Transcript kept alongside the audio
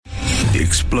The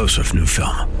explosive new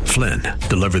film, Flynn,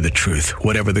 deliver the truth,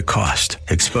 whatever the cost,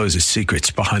 exposes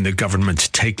secrets behind the government's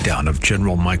takedown of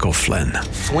General Michael Flynn.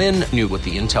 Flynn knew what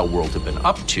the intel world had been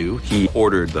up to. He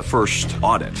ordered the first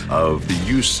audit of the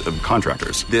use of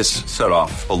contractors. This set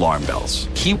off alarm bells.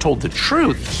 He told the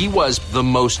truth. He was the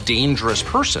most dangerous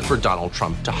person for Donald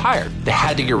Trump to hire. They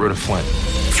had to get rid of Flynn.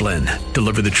 Flynn,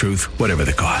 deliver the truth, whatever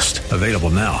the cost. Available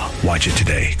now. Watch it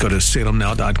today. Go to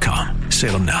salemnow.com.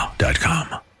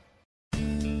 salemnow.com.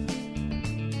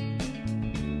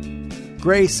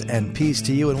 Grace and peace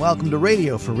to you, and welcome to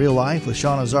Radio for Real Life with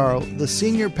Sean Azzaro, the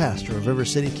senior pastor of River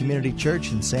City Community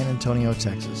Church in San Antonio,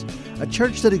 Texas. A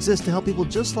church that exists to help people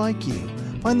just like you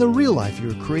find the real life you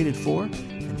were created for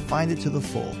and find it to the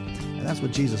full. And that's what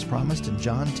Jesus promised in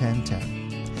John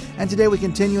 10:10. And today we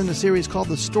continue in the series called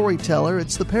The Storyteller.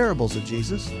 It's the parables of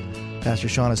Jesus. Pastor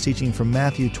Sean is teaching from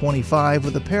Matthew 25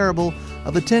 with the parable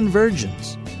of the 10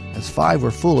 virgins, as 5 were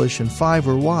foolish and 5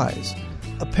 were wise.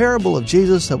 A parable of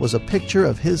Jesus that was a picture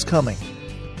of His coming,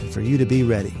 and for you to be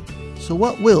ready. So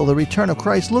what will the return of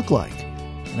Christ look like?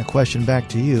 And a question back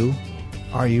to you,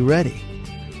 are you ready?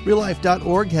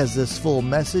 RealLife.org has this full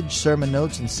message, sermon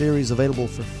notes, and series available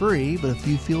for free, but if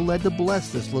you feel led to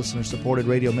bless this listener-supported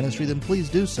radio ministry, then please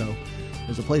do so.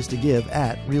 There's a place to give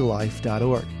at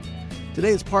RealLife.org. Today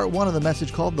is part 1 of the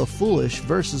message called The Foolish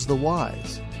versus the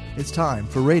Wise. It's time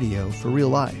for Radio for Real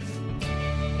Life.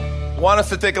 I want us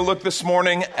to take a look this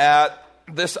morning at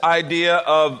this idea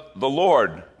of the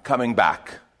Lord coming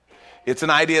back. It's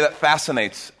an idea that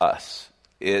fascinates us.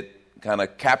 It kind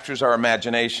of captures our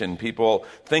imagination. People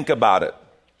think about it.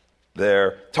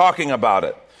 They're talking about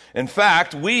it. In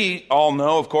fact, we all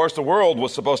know, of course, the world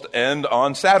was supposed to end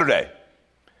on Saturday.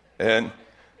 And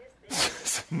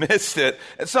missed it.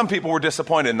 And some people were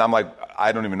disappointed. And I'm like,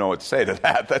 I don't even know what to say to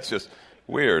that. That's just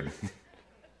weird.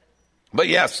 But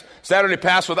yes, Saturday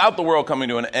passed without the world coming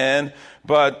to an end,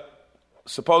 but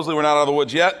supposedly we're not out of the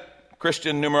woods yet.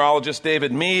 Christian numerologist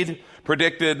David Meade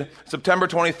predicted September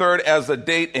 23rd as the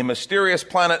date a mysterious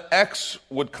planet X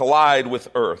would collide with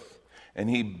Earth. And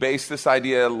he based this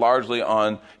idea largely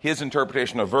on his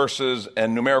interpretation of verses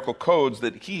and numerical codes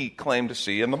that he claimed to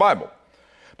see in the Bible.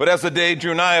 But as the day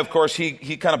drew nigh, of course, he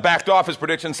kind of backed off his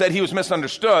prediction, said he was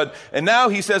misunderstood, and now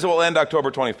he says it will end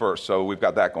October 21st. So we've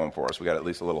got that going for us. We got at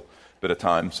least a little bit of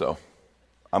time, so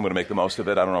I'm going to make the most of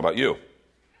it. I don't know about you.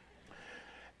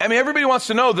 I mean, everybody wants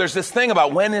to know, there's this thing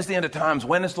about when is the end of times,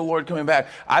 when is the Lord coming back?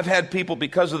 I've had people,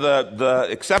 because of the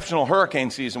exceptional hurricane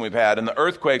season we've had and the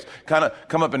earthquakes, kind of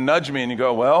come up and nudge me, and you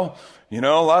go, well, you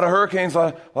know, a lot of hurricanes,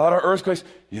 a lot of earthquakes.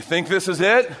 You think this is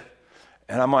it?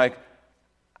 And I'm like,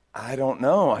 I don't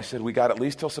know. I said, we got at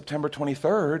least till September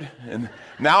 23rd, and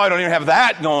now I don't even have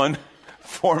that going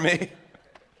for me.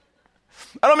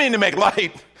 I don't mean to make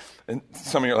light. And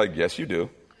some of you are like, yes, you do.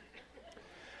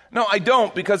 No, I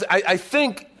don't, because I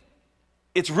think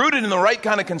it's rooted in the right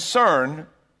kind of concern.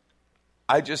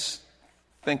 I just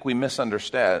think we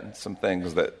misunderstand some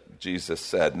things that Jesus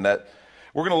said, and that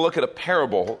we're going to look at a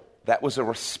parable that was a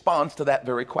response to that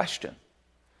very question.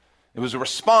 It was a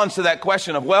response to that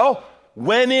question of, well,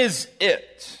 when is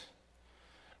it?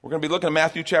 We're going to be looking at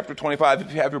Matthew chapter 25.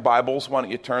 If you have your Bibles, why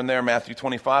don't you turn there, Matthew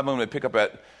 25. I'm going to pick up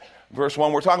at Verse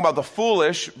 1, we're talking about the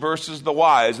foolish versus the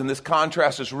wise, and this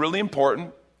contrast is really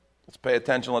important. Let's pay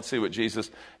attention. Let's see what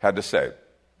Jesus had to say.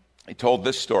 He told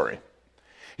this story.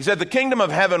 He said, the kingdom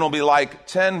of heaven will be like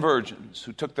 10 virgins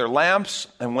who took their lamps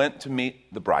and went to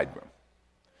meet the bridegroom.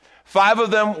 5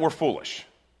 of them were foolish.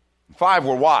 5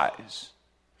 were wise.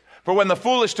 For when the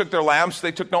foolish took their lamps,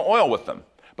 they took no oil with them.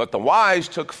 But the wise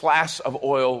took flasks of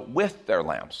oil with their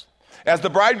lamps. As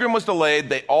the bridegroom was delayed,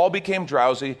 they all became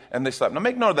drowsy and they slept. Now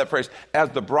make note of that phrase, as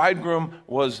the bridegroom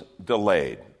was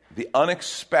delayed. The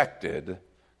unexpected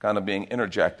kind of being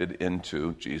interjected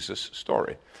into Jesus'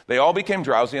 story. They all became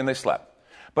drowsy and they slept.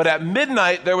 But at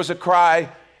midnight there was a cry,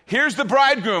 here's the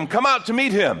bridegroom, come out to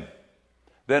meet him.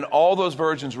 Then all those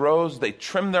virgins rose, they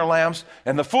trimmed their lamps,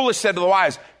 and the foolish said to the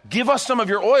wise, give us some of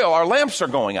your oil, our lamps are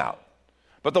going out.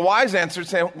 But the wise answered,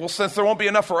 saying, well, since there won't be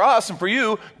enough for us and for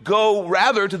you, go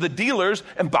rather to the dealers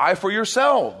and buy for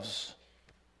yourselves.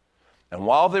 And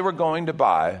while they were going to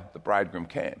buy, the bridegroom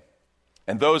came.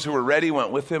 And those who were ready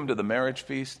went with him to the marriage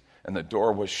feast, and the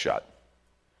door was shut.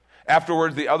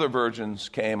 Afterwards, the other virgins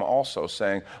came also,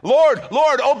 saying, Lord,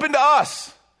 Lord, open to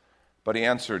us. But he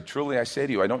answered, truly I say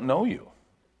to you, I don't know you.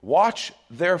 Watch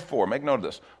therefore, make note of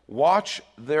this, watch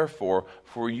therefore,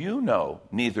 for you know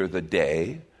neither the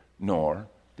day nor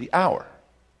the hour.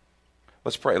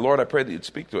 Let's pray. Lord, I pray that you'd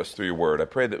speak to us through your word. I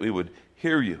pray that we would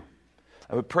hear you.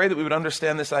 I would pray that we would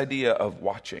understand this idea of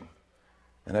watching.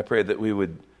 And I pray that we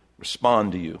would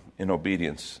respond to you in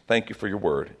obedience. Thank you for your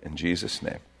word. In Jesus'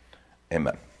 name,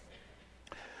 amen.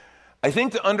 I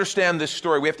think to understand this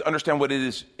story, we have to understand what it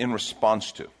is in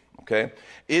response to, okay?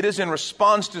 It is in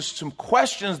response to some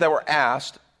questions that were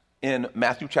asked in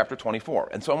Matthew chapter 24.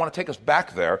 And so I want to take us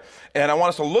back there, and I want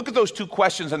us to look at those two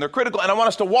questions, and they're critical, and I want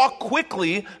us to walk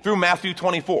quickly through Matthew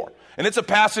 24. And it's a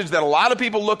passage that a lot of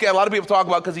people look at, a lot of people talk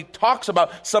about, because he talks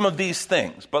about some of these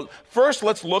things. But first,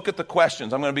 let's look at the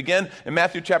questions. I'm going to begin in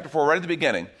Matthew chapter 4, right at the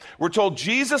beginning. We're told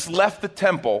Jesus left the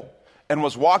temple and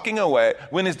was walking away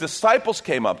when his disciples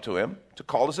came up to him to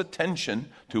call his attention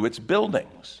to its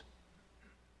buildings.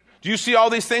 Do you see all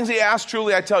these things? He asked.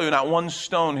 Truly, I tell you, not one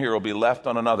stone here will be left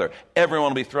on another. Everyone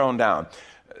will be thrown down.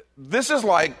 This is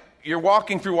like you're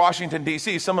walking through Washington,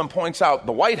 D.C. Someone points out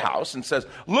the White House and says,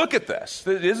 look at this.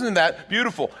 Isn't that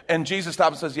beautiful? And Jesus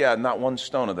stops and says, yeah, not one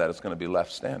stone of that is going to be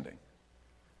left standing.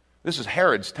 This is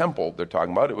Herod's temple they're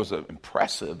talking about. It was an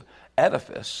impressive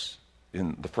edifice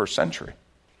in the first century.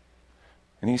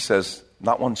 And he says,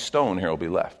 not one stone here will be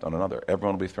left on another.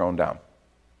 Everyone will be thrown down.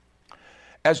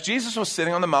 As Jesus was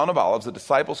sitting on the Mount of Olives, the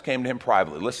disciples came to him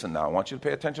privately. Listen now, I want you to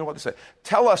pay attention to what they said.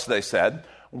 Tell us, they said,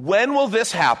 when will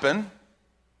this happen?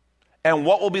 And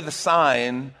what will be the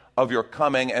sign of your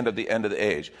coming and of the end of the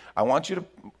age? I want you to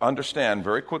understand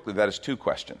very quickly that is two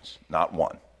questions, not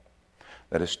one.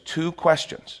 That is two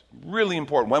questions. Really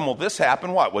important. When will this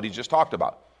happen? What he just talked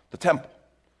about. The temple.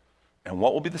 And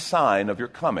what will be the sign of your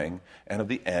coming and of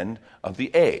the end of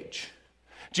the age?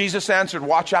 Jesus answered,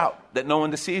 watch out that no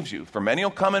one deceives you. For many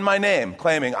will come in my name,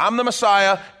 claiming, I'm the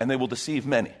Messiah, and they will deceive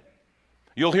many.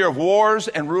 You'll hear of wars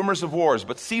and rumors of wars,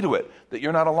 but see to it that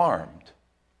you're not alarmed.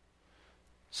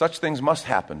 Such things must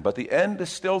happen, but the end is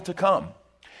still to come.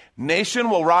 Nation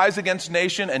will rise against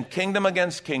nation and kingdom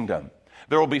against kingdom.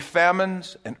 There will be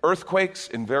famines and earthquakes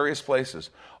in various places.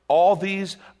 All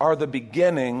these are the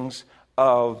beginnings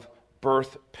of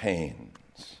birth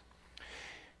pains.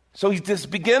 So he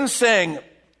just begins saying,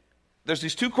 there's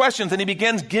these two questions, and he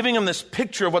begins giving them this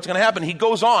picture of what's going to happen. He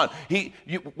goes on,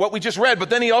 what we just read, but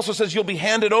then he also says you'll be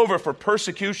handed over for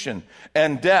persecution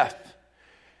and death.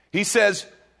 He says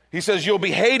you'll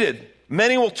be hated.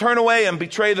 Many will turn away and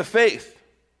betray the faith.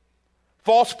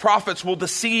 False prophets will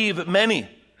deceive many.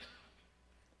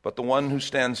 But the one who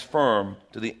stands firm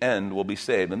to the end will be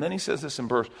saved. And then he says this in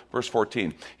verse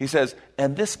 14. He says,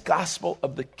 and this gospel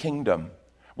of the kingdom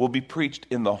will be preached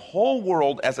in the whole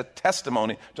world as a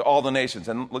testimony to all the nations.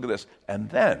 And look at this. And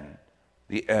then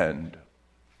the end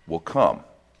will come.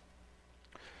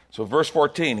 So verse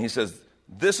 14, he says,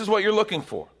 this is what you're looking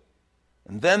for.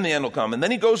 And then the end will come. And then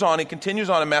he goes on, he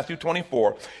continues on in Matthew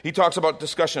 24. He talks about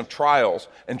discussion of trials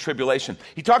and tribulation.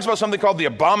 He talks about something called the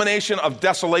abomination of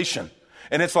desolation.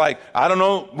 And it's like, I don't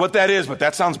know what that is, but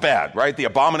that sounds bad, right? The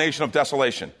abomination of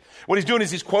desolation. What he's doing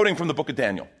is he's quoting from the book of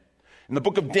Daniel. In the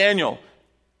book of Daniel,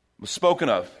 was spoken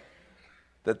of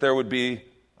that there would be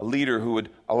a leader who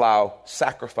would allow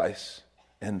sacrifice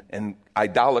and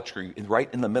idolatry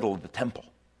right in the middle of the temple,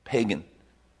 pagan.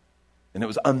 And it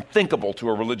was unthinkable to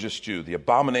a religious Jew, the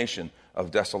abomination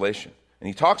of desolation. And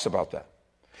he talks about that.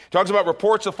 He talks about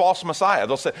reports of false Messiah.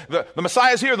 They'll say, the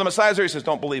Messiah is here, the Messiah is here. He says,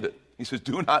 don't believe it. He says,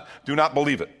 do not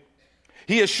believe it.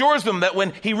 He assures them that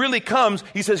when he really comes,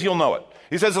 he says you'll know it.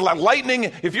 He says, like lightning,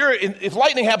 if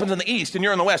lightning happens in the east and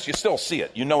you're in the west, you still see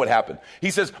it. You know it happened. He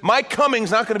says, my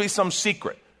coming's not going to be some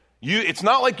secret. It's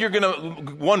not like you're going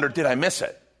to wonder, did I miss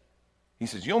it? He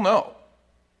says, you'll know.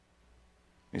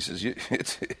 He says,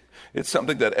 it's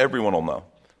something that everyone will know.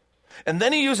 And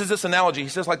then he uses this analogy. He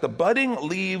says, like the budding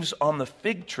leaves on the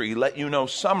fig tree let you know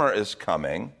summer is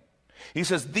coming. He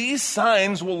says, these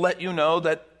signs will let you know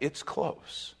that it's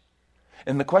close.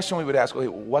 And the question we would ask,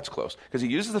 well, what's close? Because he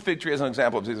uses the fig tree as an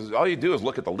example. He says, all you do is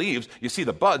look at the leaves, you see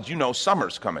the buds, you know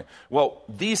summer's coming. Well,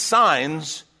 these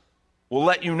signs will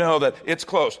let you know that it's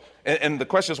close. And the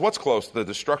question is, what's close? The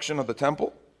destruction of the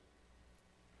temple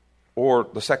or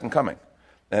the second coming?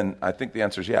 And I think the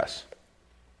answer is yes.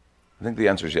 I think the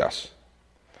answer is yes.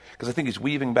 Because I think he's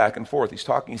weaving back and forth.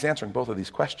 He's answering both of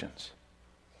these questions.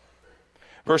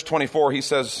 Verse 24, he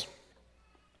says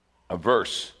a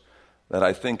verse that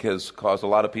I think has caused a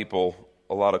lot of people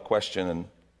a lot of question and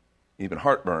even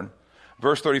heartburn.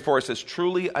 Verse 34, it says,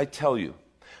 truly I tell you,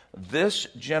 this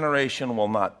generation will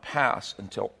not pass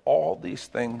until all these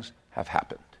things have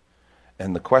happened.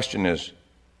 And the question is,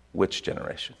 which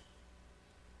generation?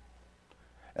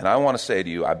 And I want to say to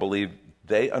you, I believe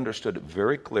they understood it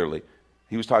very clearly.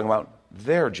 He was talking about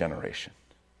their generation.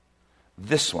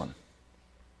 This one.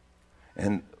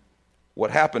 And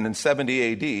what happened in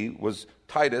 70 AD was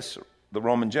Titus, the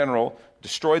Roman general,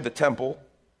 destroyed the temple,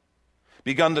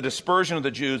 begun the dispersion of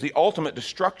the Jews, the ultimate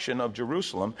destruction of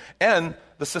Jerusalem, and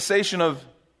the cessation of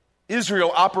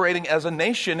Israel operating as a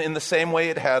nation in the same way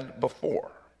it had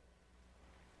before.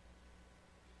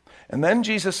 And then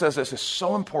Jesus says this is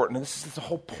so important, and this is the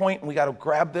whole point, and we got to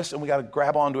grab this, and we got to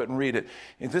grab onto it and read it.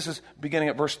 And this is beginning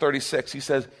at verse 36. He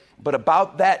says, "But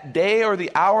about that day or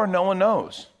the hour no one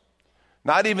knows,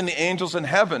 not even the angels in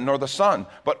heaven nor the Son,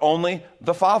 but only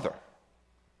the Father.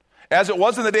 As it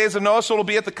was in the days of Noah, so it will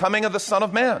be at the coming of the Son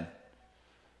of Man.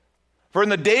 For in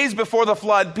the days before the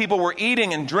flood, people were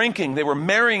eating and drinking. They were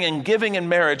marrying and giving in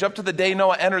marriage up to the day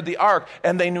Noah entered the ark,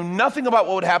 and they knew nothing about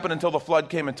what would happen until the flood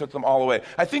came and took them all away."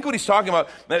 I think what he's talking about,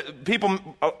 people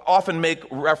often make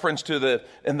reference to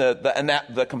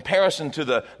the comparison to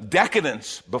the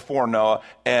decadence before Noah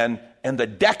and the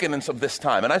decadence of this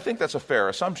time. And I think that's a fair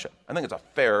assumption. I think it's a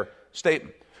fair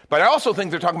statement. But I also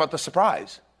think they're talking about the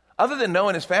surprise. Other than Noah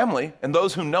and his family, and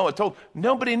those who Noah told,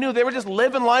 nobody knew. They were just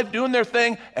living life, doing their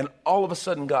thing, and all of a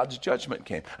sudden God's judgment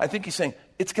came. I think he's saying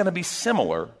it's going to be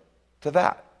similar to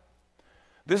that.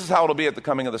 This is how it'll be at the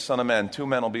coming of the Son of Man. 2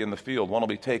 men will be in the field, one will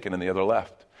be taken and the other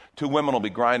left. 2 women will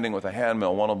be grinding with a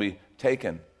handmill, one will be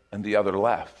taken and the other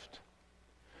left.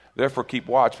 Therefore keep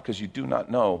watch, because you do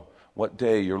not know what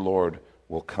day your Lord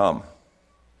will come.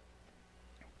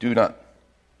 You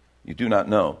do not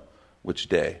know which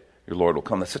day your Lord will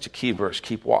come. That's such a key verse.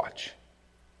 Keep watch.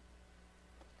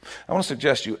 I want to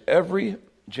suggest to you, every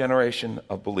generation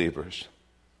of believers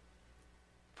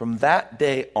from that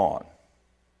day on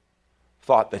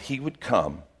thought that he would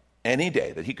come any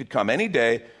day, that he could come any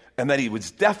day, and that he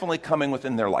was definitely coming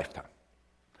within their lifetime.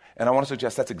 And I want to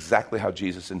suggest that's exactly how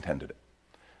Jesus intended it.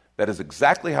 That is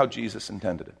exactly how Jesus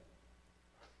intended it.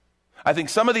 I think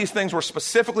some of these things were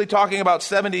specifically talking about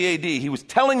 70 AD. He was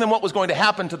telling them what was going to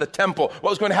happen to the temple, what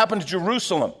was going to happen to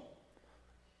Jerusalem.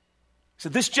 He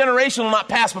said, this generation will not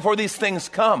pass before these things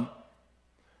come.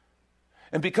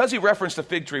 And because he referenced the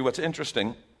fig tree, what's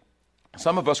interesting,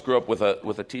 some of us grew up with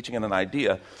a teaching and an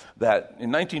idea that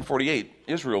in 1948,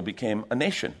 Israel became a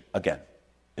nation again.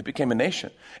 It became a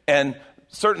nation. And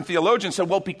certain theologians said,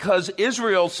 well, because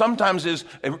Israel sometimes is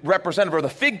a representative, or the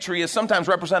fig tree is sometimes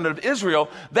representative of Israel,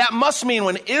 that must mean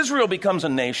when Israel becomes a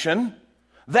nation,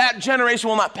 that generation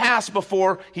will not pass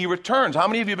before he returns. How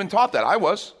many of you have been taught that? I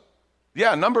was.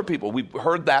 Yeah, a number of people. We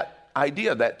heard that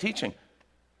idea, that teaching.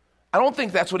 I don't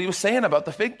think that's what he was saying about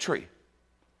the fig tree.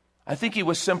 I think he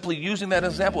was simply using that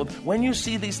example. When you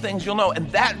see these things, you'll know.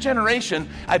 And that generation,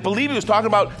 I believe he was talking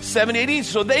about 70 AD.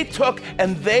 So they took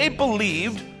and they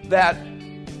believed that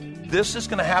this is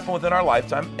going to happen within our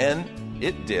lifetime, and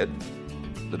it did,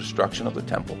 the destruction of the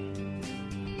temple.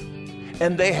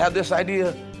 And they had this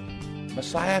idea,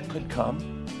 Messiah could come,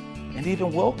 and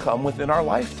even will come within our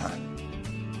lifetime.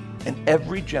 And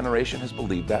every generation has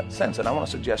believed that since. And I want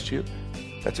to suggest to you,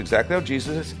 that's exactly how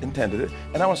Jesus intended it.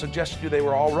 And I want to suggest to you, they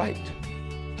were all right.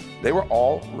 They were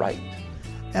all right.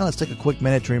 And let's take a quick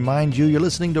minute to remind you, you're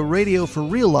listening to Radio for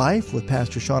Real Life with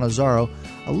Pastor Sean Azzaro,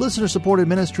 a listener-supported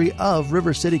ministry of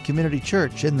River City Community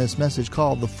Church, in this message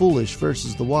called The Foolish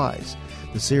versus the Wise.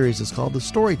 The series is called The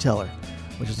Storyteller,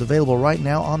 which is available right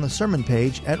now on the sermon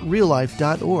page at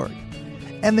reallife.org.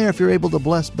 And there, if you're able to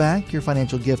bless back, your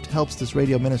financial gift helps this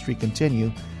radio ministry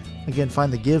continue. Again,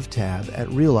 find the Give tab at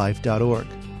reallife.org.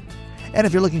 And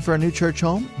if you're looking for a new church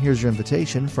home, here's your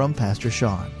invitation from Pastor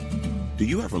Sean. Do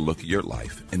you ever look at your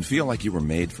life and feel like you were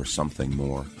made for something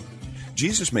more?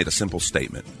 Jesus made a simple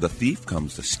statement. The thief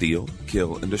comes to steal,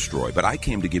 kill, and destroy, but I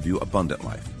came to give you abundant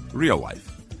life, real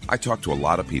life. I talk to a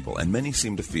lot of people, and many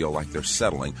seem to feel like they're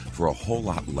settling for a whole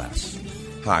lot less.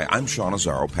 Hi, I'm Sean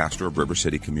Azzaro, pastor of River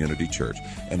City Community Church,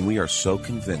 and we are so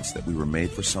convinced that we were made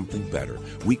for something better.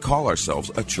 We call ourselves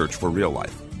a church for real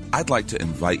life. I'd like to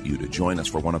invite you to join us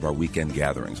for one of our weekend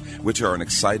gatherings, which are an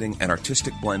exciting and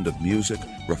artistic blend of music,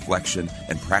 reflection,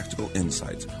 and practical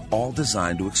insights, all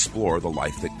designed to explore the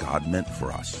life that God meant for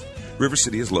us. River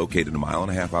City is located 1.5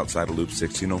 miles outside of Loop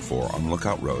 1604 on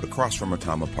Lookout Road across from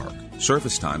Otama Park.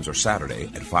 Service times are Saturday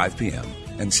at 5 p.m.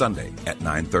 and Sunday at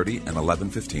 9:30 and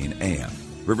 11:15 a.m.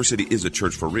 River City is a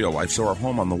church for real life, so our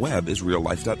home on the web is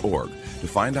reallife.org. To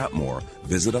find out more,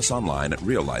 visit us online at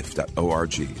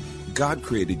reallife.org. God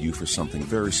created you for something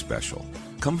very special.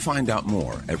 Come find out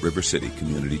more at River City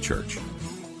Community Church.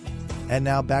 And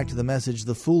now back to the message,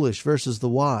 The Foolish versus the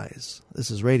Wise. This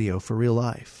is Radio for Real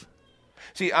Life.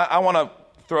 See, I want to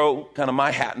throw kind of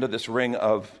my hat into this ring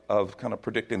of kind of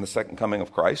predicting the second coming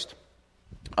of Christ.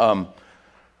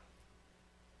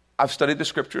 I've studied the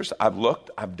scriptures, I've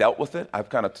looked, I've dealt with it, I've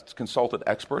kind of consulted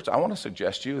experts. I want to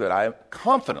suggest to you that I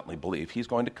confidently believe he's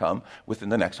going to come within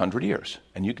the next 100 years.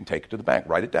 And you can take it to the bank,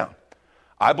 write it down.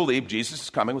 I believe Jesus is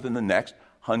coming within the next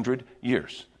 100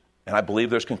 years. And I believe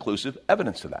there's conclusive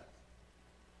evidence to that.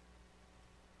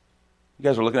 You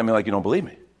guys are looking at me like you don't believe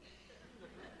me.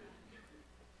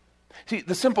 See,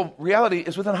 the simple reality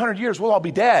is within 100 years, we'll all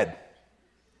be dead.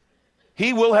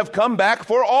 He will have come back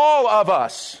for all of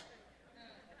us.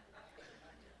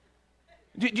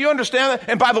 Do you understand that?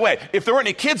 And by the way, if there weren't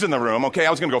any kids in the room, okay, I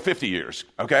was going to go 50 years,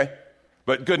 okay?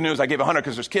 But good news, I gave 100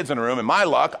 because there's kids in the room. And my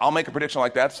luck, I'll make a prediction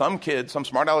like that. Some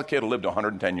smart aleck kid will live to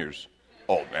 110 years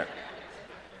old, man.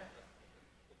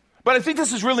 But I think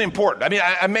this is really important.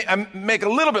 I mean, I make a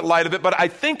little bit light of it, but I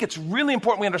think it's really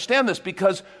important we understand this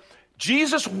because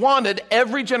Jesus wanted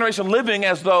every generation living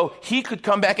as though he could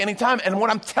come back anytime. And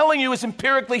what I'm telling you is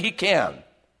empirically he can.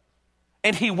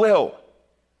 And he will.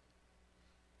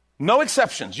 No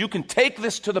exceptions. You can take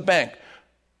this to the bank.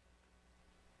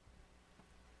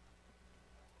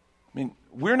 I mean,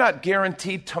 we're not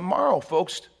guaranteed tomorrow,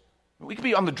 folks. We could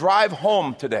be on the drive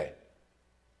home today,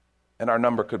 and our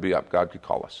number could be up. God could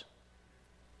call us.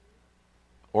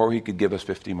 Or he could give us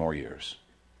 50 more years,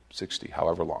 60,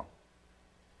 however long.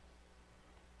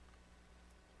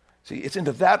 See, it's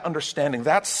into that understanding,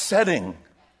 that setting,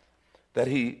 that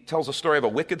he tells a story of a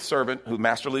wicked servant whose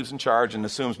master leaves in charge and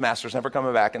assumes master's never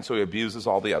coming back, and so he abuses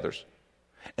all the others.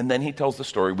 And then he tells the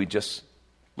story we just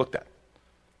looked at,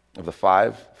 of the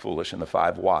 5 foolish and the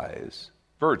 5 wise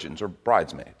virgins or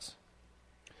bridesmaids.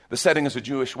 The setting is a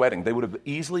Jewish wedding. They would have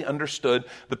easily understood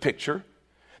the picture.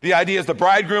 The idea is the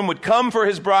bridegroom would come for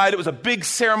his bride. It was a big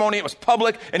ceremony. It was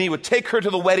public. And he would take her to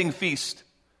the wedding feast.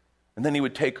 And then he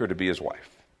would take her to be his wife.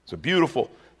 It's a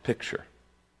beautiful picture.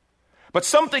 But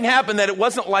something happened that it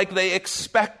wasn't like they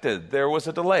expected. There was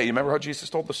a delay. You remember how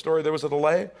Jesus told the story? There was a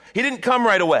delay. He didn't come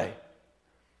right away.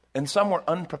 And some were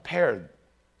unprepared.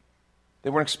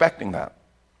 They weren't expecting that.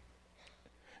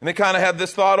 And they kind of had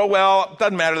this thought, oh, well, it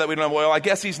doesn't matter that we don't have oil. I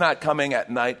guess he's not coming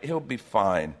at night. He'll be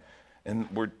fine. And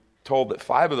we're told that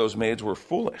 5 of those maids were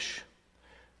foolish.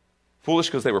 Foolish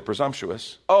because they were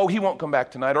presumptuous. Oh, he won't come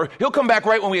back tonight. Or he'll come back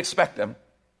right when we expect him.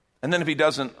 And then if he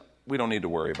doesn't, we don't need to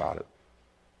worry about it.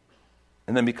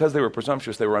 And then because they were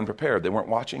presumptuous, they were unprepared. They weren't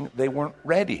watching. They weren't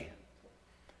ready.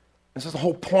 This is the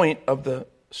whole point of the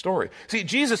story. See,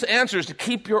 Jesus answers to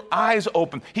keep your eyes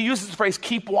open. He uses the phrase,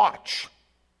 keep watch.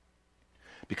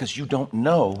 Because you don't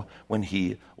know when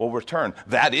he will return.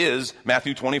 That is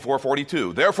Matthew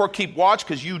 24:42. Therefore keep watch,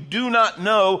 because you do not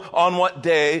know on what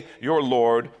day your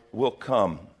Lord will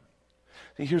come.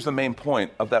 See, here's the main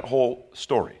point of that whole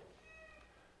story.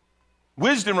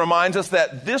 Wisdom reminds us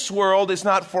that this world is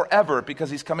not forever because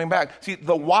he's coming back. See,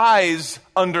 the wise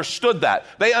understood that.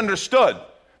 They understood.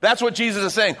 That's what Jesus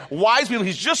is saying. Wise people,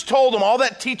 he's just told them all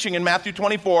that teaching in Matthew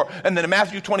 24, and then in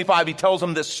Matthew 25, he tells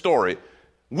them this story.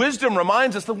 Wisdom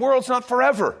reminds us the world's not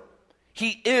forever.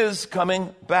 He is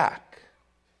coming back.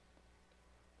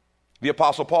 The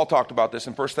Apostle Paul talked about this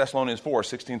in 1 Thessalonians 4,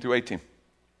 16 through 18.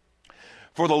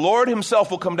 For the Lord himself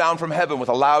will come down from heaven with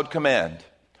a loud command,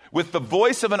 with the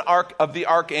voice of the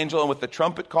archangel and with the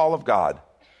trumpet call of God,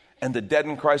 and the dead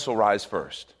in Christ will rise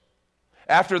first.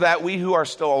 After that, we who are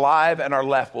still alive and are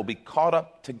left will be caught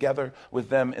up together with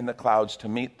them in the clouds to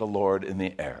meet the Lord in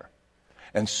the air.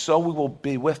 And so we will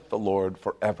be with the Lord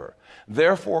forever.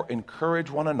 Therefore,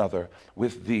 encourage one another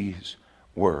with these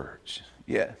words.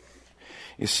 Yeah.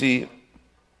 You see,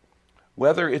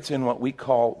 whether it's in what we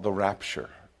call the rapture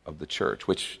of the church,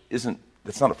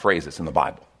 that's not a phrase that's in the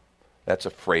Bible. That's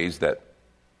a phrase that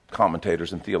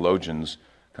commentators and theologians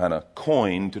kind of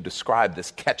coined to describe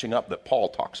this catching up that Paul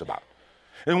talks about.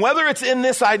 And whether it's in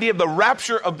this idea of the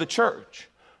rapture of the church,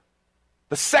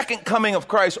 the second coming of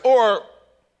Christ, or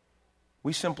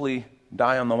we simply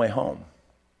die on the way home,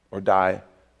 or die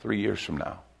 3 years from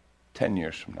now, 10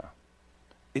 years from now.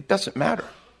 It doesn't matter.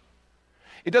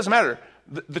 It doesn't matter.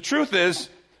 The truth is,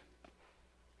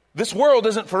 this world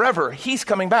isn't forever. He's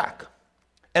coming back.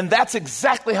 And that's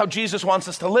exactly how Jesus wants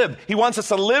us to live. He wants us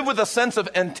to live with a sense of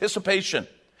anticipation.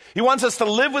 He wants us to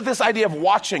live with this idea of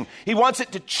watching. He wants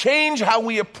it to change how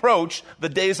we approach the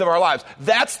days of our lives.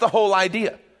 That's the whole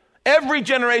idea. Every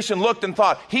generation looked and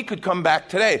thought he could come back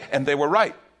today, and they were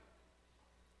right.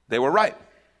 They were right.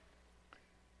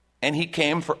 And he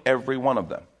came for every one of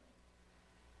them.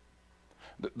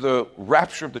 The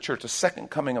rapture of the church, the second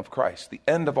coming of Christ, the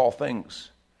end of all things,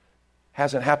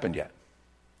 hasn't happened yet.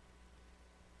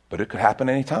 But it could happen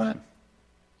any time.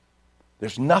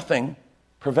 There's nothing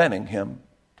preventing him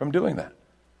from doing that.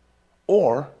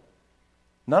 Or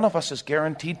none of us is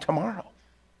guaranteed tomorrow.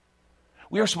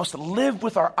 We are supposed to live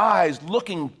with our eyes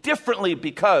looking differently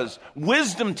because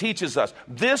wisdom teaches us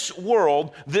this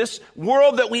world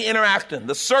that we interact in,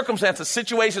 the circumstances,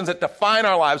 situations that define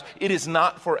our lives, it is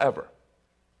not forever.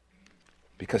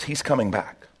 Because he's coming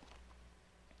back.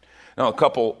 Now, a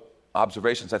couple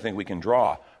observations I think we can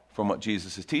draw from what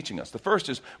Jesus is teaching us. The first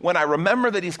is, when I remember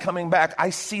that he's coming back, I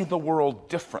see the world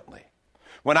differently.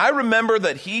 When I remember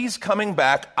that he's coming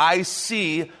back, I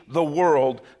see the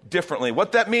world differently.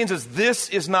 What that means is this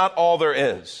is not all there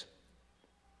is.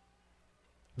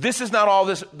 This is not all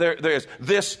there is.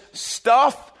 This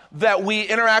stuff that we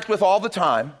interact with all the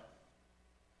time,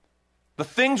 the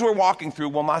things we're walking through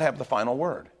will not have the final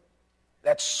word.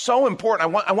 That's so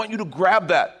important. I want you to grab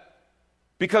that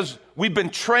because we've been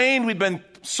trained, we've been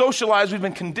socialized, we've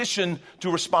been conditioned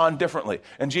to respond differently.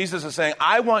 And Jesus is saying,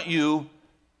 I want you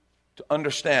to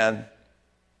understand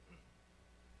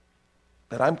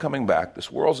that I'm coming back.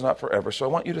 This world's not forever, so I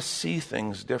want you to see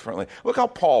things differently. Look how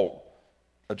Paul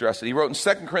addressed it. He wrote in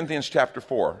 2 Corinthians chapter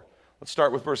 4. Let's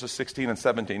start with verses 16 and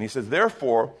 17. He says,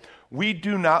 therefore, we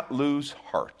do not lose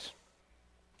heart,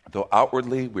 though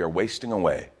outwardly we are wasting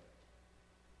away.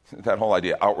 That whole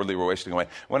idea, outwardly we're wasting away.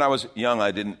 When I was young,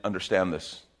 I didn't understand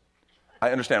this.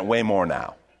 I understand it way more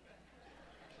now.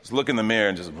 Just look in the mirror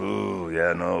and just, ooh,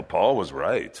 yeah, no, Paul was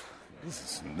right.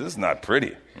 This is not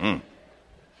pretty.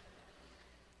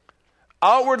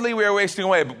 Outwardly we are wasting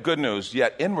away, but good news,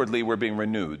 yet inwardly we're being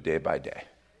renewed day by day.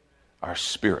 Our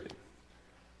spirit,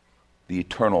 the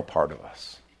eternal part of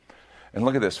us. And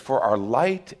look at this, for our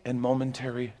light and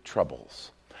momentary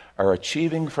troubles are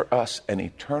achieving for us an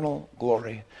eternal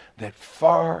glory that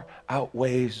far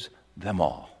outweighs them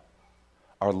all.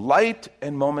 Our light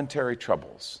and momentary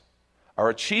troubles are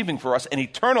achieving for us an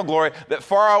eternal glory that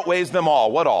far outweighs them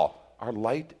all. What all? Our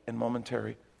light and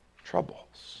momentary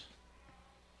troubles.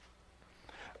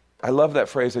 I love that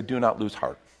phrase, I do not lose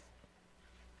heart.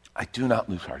 I do not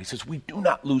lose heart. He says, we do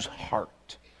not lose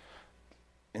heart.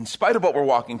 In spite of what we're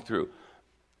walking through,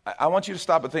 I want you to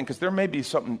stop and think, because there may be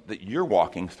something that you're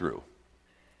walking through,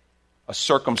 a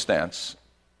circumstance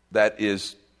that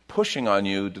is pushing on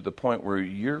you to the point where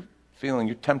you're feeling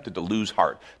you're tempted to lose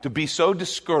heart, to be so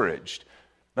discouraged.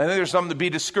 I think there's something to be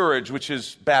discouraged, which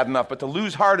is bad enough, but to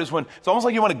lose heart is when it's almost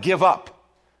like you want to give up.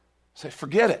 Say,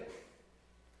 forget it.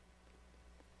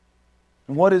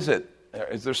 And what is it?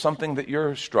 Is there something that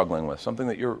you're struggling with, something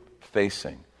that you're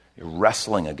facing, you're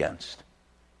wrestling against,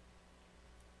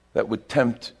 that would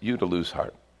tempt you to lose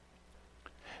heart?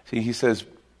 See, he says,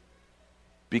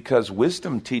 because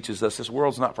wisdom teaches us this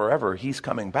world's not forever, he's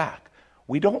coming back.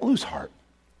 We don't lose heart.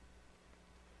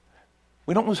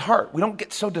 We don't lose heart. We don't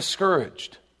get so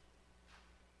discouraged.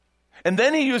 And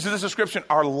then he uses this description,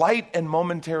 our light and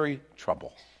momentary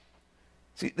trouble.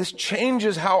 See, this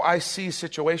changes how I see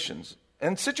situations.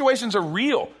 And situations are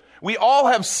real. We all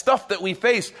have stuff that we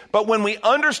face, but when we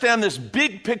understand this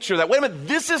big picture that, wait a minute,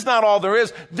 this is not all there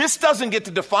is, this doesn't get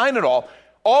to define it all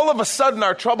of a sudden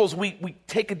our troubles, we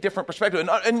take a different perspective.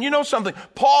 And you know something?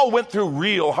 Paul went through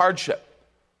real hardship.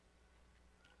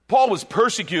 Paul was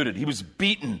persecuted. He was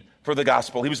beaten for the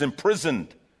gospel. He was imprisoned.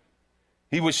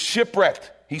 He was shipwrecked.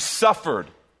 He suffered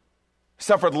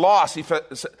loss. He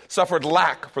suffered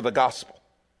lack for the gospel.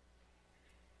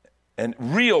 And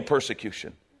real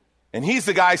persecution. And he's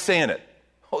the guy saying it.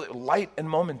 Oh, light and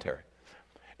momentary.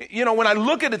 You know, when I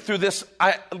look at it through this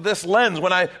lens,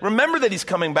 when I remember that he's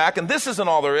coming back and this isn't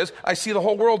all there is, I see the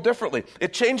whole world differently.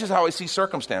 It changes how I see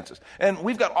circumstances. And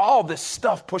we've got all this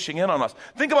stuff pushing in on us.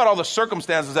 Think about all the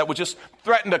circumstances that would just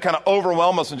threaten to kind of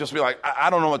overwhelm us and just be like,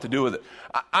 I don't know what to do with it.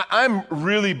 I'm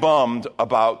really bummed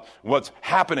about what's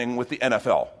happening with the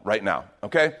NFL right now,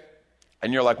 okay?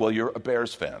 And you're like, well, you're a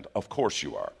Bears fan. Of course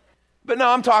you are. But no,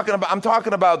 I'm talking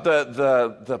about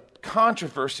the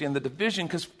controversy and the division,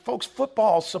 because folks,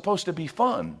 football is supposed to be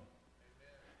fun.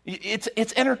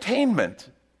 It's entertainment.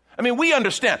 I mean, we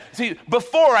understand. See,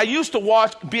 before I used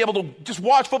to be able to just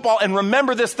watch football and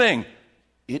remember this thing.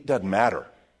 It doesn't matter.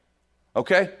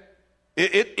 Okay?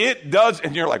 It does,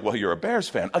 and you're like, well, you're a Bears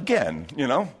fan again, you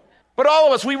know. But all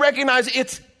of us, we recognize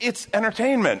it's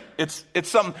entertainment. It's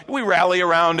something, we rally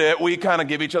around it. We kind of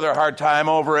give each other a hard time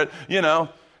over it, you know.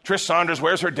 Trish Saunders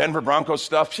wears her Denver Broncos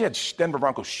stuff. She had Denver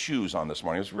Broncos shoes on this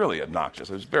morning. It was really obnoxious.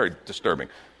 It was very disturbing.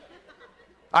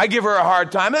 I give her a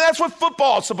hard time. And that's what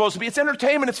football is supposed to be. It's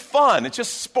entertainment. It's fun. It's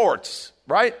just sports,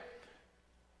 right?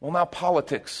 Well, now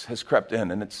politics has crept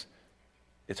in, and it's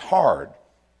hard.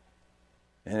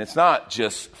 And it's not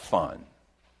just fun.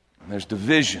 And there's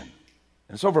division.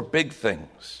 And it's over big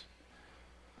things.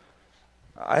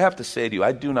 I have to say to you,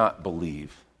 I do not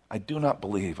believe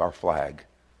our flag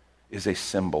is a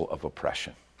symbol of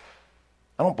oppression.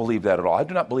 I don't believe that at all. I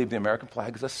do not believe the American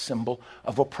flag is a symbol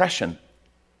of oppression.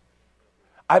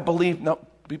 I believe,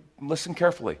 listen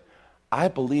carefully. I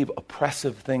believe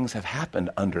oppressive things have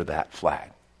happened under that flag.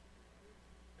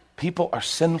 People are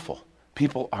sinful.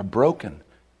 People are broken.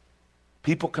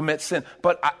 People commit sin.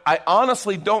 But I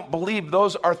honestly don't believe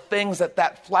those are things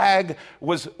that flag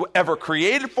was ever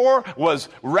created for, was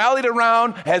rallied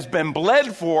around, has been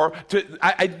bled for.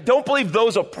 I don't believe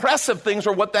those oppressive things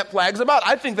are what that flag's about.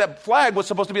 I think that flag was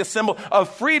supposed to be a symbol of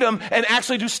freedom and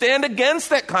actually to stand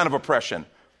against that kind of oppression.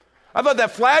 I thought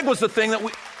that flag was the thing that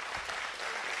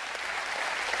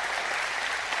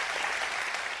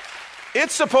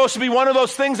It's supposed to be one of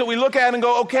those things that we look at and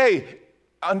go, okay,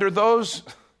 under those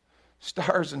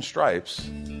stars and stripes,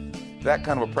 that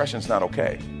kind of oppression is not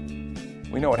okay.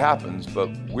 We know what happens, but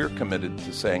we're committed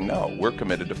to saying no. We're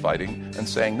committed to fighting and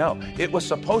saying no. It was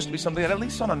supposed to be something that, at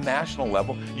least on a national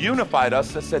level, unified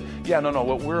us, that said, no,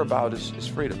 what we're about is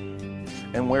freedom.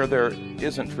 And where there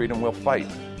isn't freedom, we'll fight.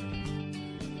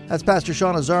 That's Pastor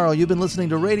Sean Azzaro. You've been listening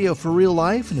to Radio for Real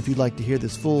Life, and if you'd like to hear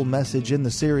this full message in the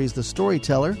series, The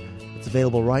Storyteller, it's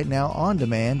available right now on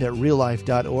demand at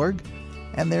reallife.org.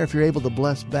 And there, if you're able to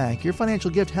bless back, your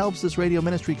financial gift helps this radio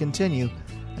ministry continue.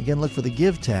 Again, look for the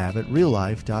Give tab at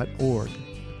reallife.org.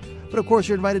 But of course,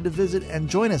 you're invited to visit and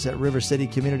join us at River City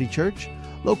Community Church,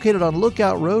 located on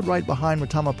Lookout Road right behind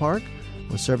Retama Park,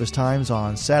 with service times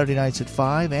on Saturday nights at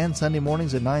 5 and Sunday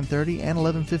mornings at 9:30 and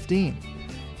 11:15.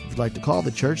 If you'd like to call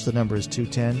the church, the number is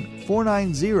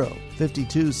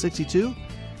 210-490-5262.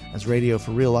 As Radio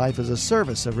for Real Life is a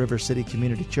service of River City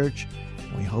Community Church.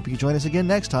 We hope you join us again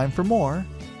next time for more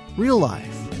Real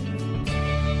Life.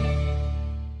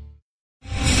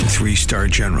 3-star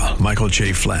General Michael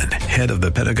J. Flynn, head of the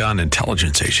Pentagon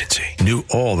Intelligence Agency, knew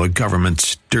all the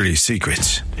government's dirty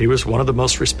secrets. He was one of the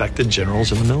most respected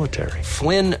generals in the military.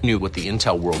 Flynn knew what the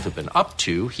intel world had been up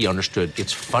to. He understood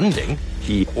its funding.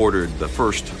 He ordered the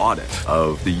first audit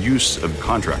of the use of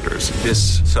contractors.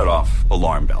 This set off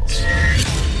alarm bells.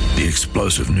 The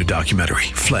explosive new documentary,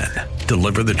 Flynn,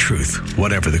 Deliver the Truth,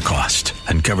 Whatever the Cost,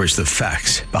 uncovers the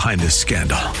facts behind this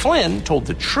scandal. Flynn told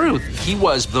the truth. He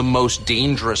was the most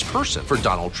dangerous person for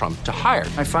Donald Trump to hire.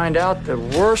 I find out the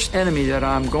worst enemy that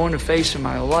I'm going to face in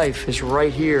my life is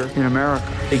right here in America.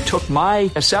 They took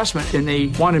my assessment and they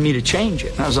wanted me to change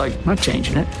it. And I was like, I'm not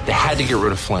changing it. They had to get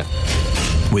rid of Flynn.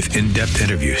 With in-depth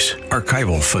interviews,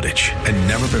 archival footage, and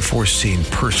never-before-seen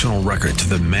personal records of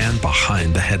the man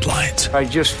behind the headlines. I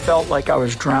just felt like I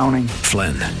was drowning.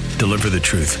 Flynn, Deliver the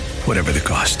Truth, Whatever the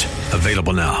Cost.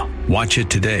 Available now. Watch it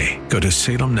today. Go to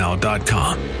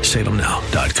salemnow.com.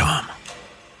 salemnow.com.